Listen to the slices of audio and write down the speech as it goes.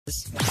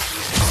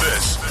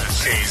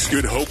This is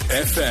Good Hope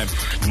FM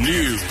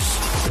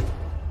News.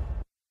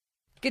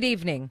 Good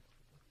evening.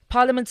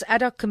 Parliament's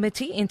Adhoc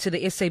Committee into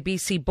the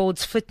SABC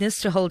Board's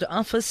fitness to hold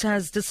office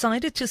has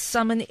decided to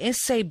summon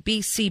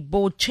SABC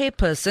Board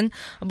chairperson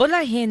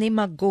Mbulaheni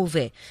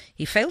Maguvhe.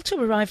 He failed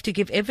to arrive to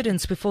give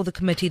evidence before the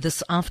committee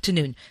this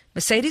afternoon.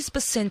 Mercedes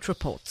Besent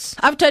reports.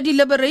 After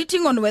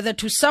deliberating on whether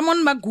to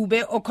summon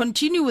Maguvhe or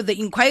continue with the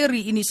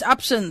inquiry in his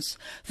absence,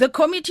 the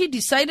committee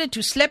decided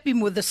to slap him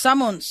with the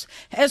summons,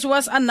 as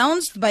was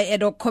announced by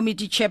Adhoc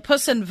Committee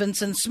chairperson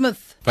Vincent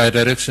Smith. By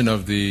direction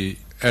of the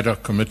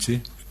Adhoc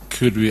Committee,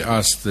 could we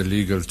ask the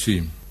legal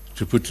team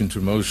to put into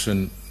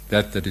motion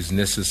that is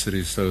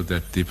necessary so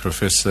that the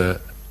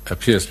professor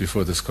appears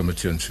before this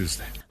committee on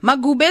Tuesday?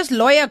 Maguvhe's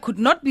lawyer could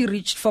not be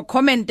reached for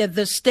comment at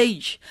this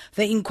stage.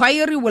 The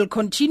inquiry will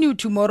continue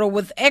tomorrow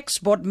with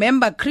ex-board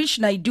member Krish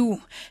Naidu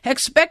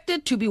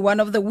expected to be one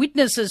of the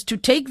witnesses to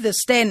take the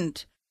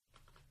stand.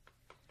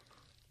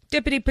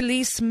 Deputy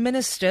Police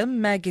Minister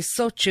Maggie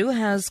Sochu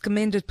has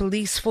commended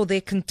police for their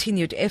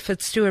continued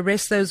efforts to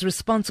arrest those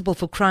responsible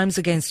for crimes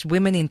against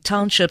women in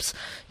townships.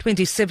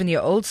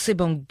 27-year-old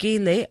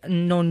Sibongile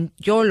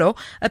Nonyolo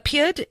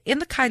appeared in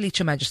the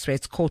Khayelitsha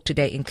Magistrates Court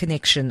today in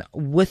connection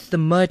with the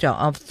murder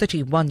of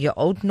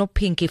 31-year-old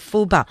Nopinki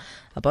Fuba.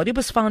 A body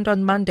was found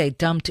on Monday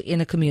dumped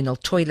in a communal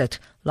toilet.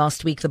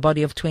 Last week, the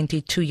body of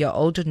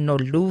 22-year-old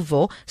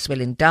Noluvo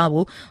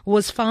Swelindawu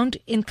was found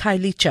in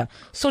Khayelitsha.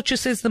 Sochu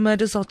says the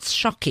murders are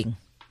shocking.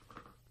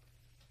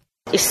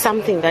 It's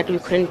something that we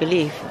couldn't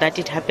believe that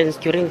it happens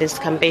during this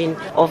campaign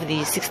of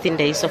the 16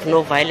 days of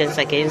no violence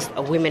against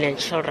women and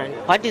children.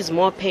 What is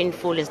more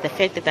painful is the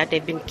fact that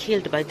they've been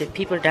killed by the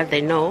people that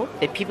they know,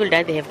 the people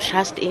that they have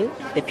trust in,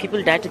 the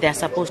people that they are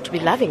supposed to be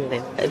loving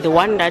them. The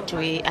one that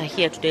we are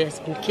here today has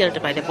been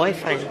killed by the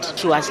boyfriend.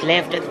 She was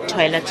left at the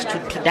toilet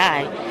to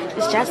die.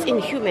 It's just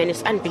inhuman.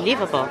 It's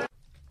unbelievable.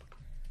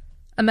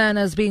 A man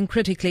has been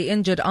critically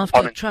injured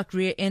after a truck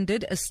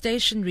rear-ended a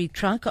stationary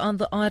truck on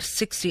the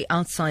R60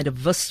 outside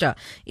of Worcester.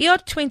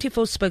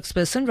 ER24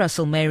 spokesperson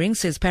Russell Meiring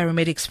says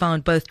paramedics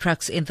found both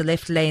trucks in the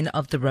left lane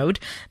of the road.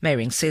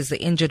 Meiring says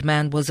the injured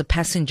man was a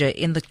passenger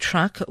in the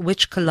truck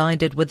which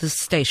collided with the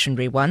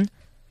stationary one.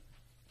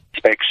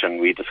 Inspection,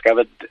 we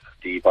discovered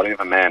the body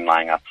of a man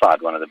lying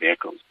outside one of the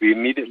vehicles. We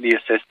immediately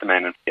assessed the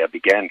man and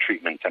began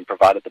treatment and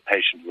provided the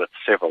patient with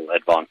several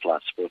advanced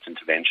life support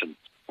interventions.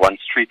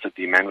 Once treated,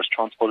 the man was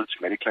transported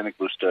to Mediclinic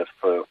Worcester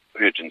for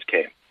urgent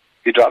care.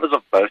 The drivers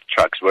of both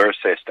trucks were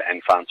assessed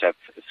and found to have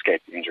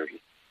escaped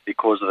injury. The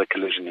cause of the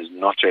collision is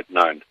not yet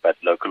known, but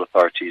local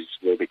authorities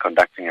will be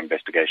conducting an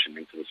investigation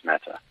into this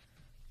matter.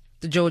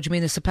 The George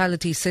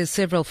municipality says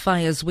several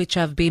fires which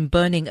have been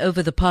burning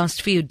over the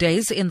past few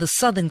days in the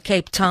southern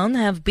Cape Town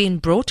have been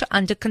brought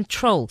under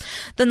control.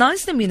 The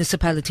Knysna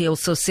municipality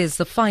also says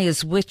the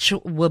fires which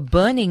were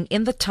burning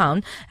in the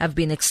town have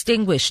been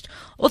extinguished.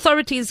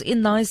 Authorities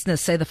in Knysna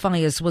say the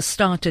fires were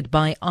started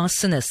by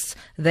arsonists.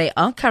 They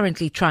are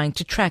currently trying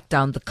to track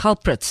down the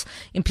culprits.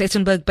 In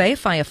Plettenberg Bay,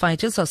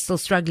 firefighters are still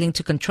struggling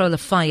to control a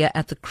fire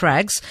at the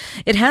Crags.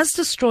 It has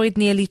destroyed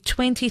nearly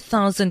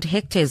 20,000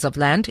 hectares of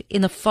land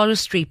in a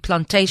forestry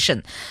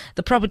plantation.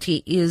 The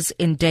property is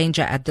in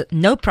danger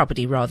no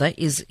property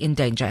is in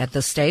danger at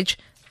this stage.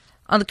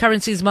 On the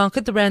currencies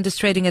market, the rand is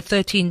trading at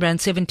 13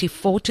 rand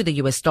 74 to the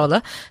US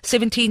dollar,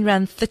 17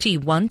 rand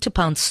 31 to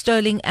pound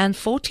sterling, and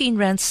 14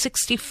 rand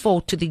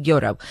 64 to the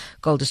euro.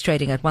 Gold is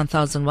trading at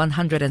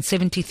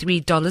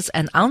 $1,173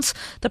 an ounce.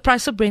 The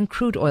price of Brent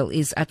crude oil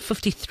is at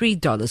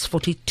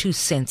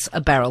 $53.42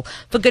 a barrel.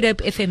 For Good Hope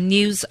FM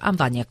News, I'm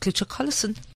Vanya Klitschko-Collison.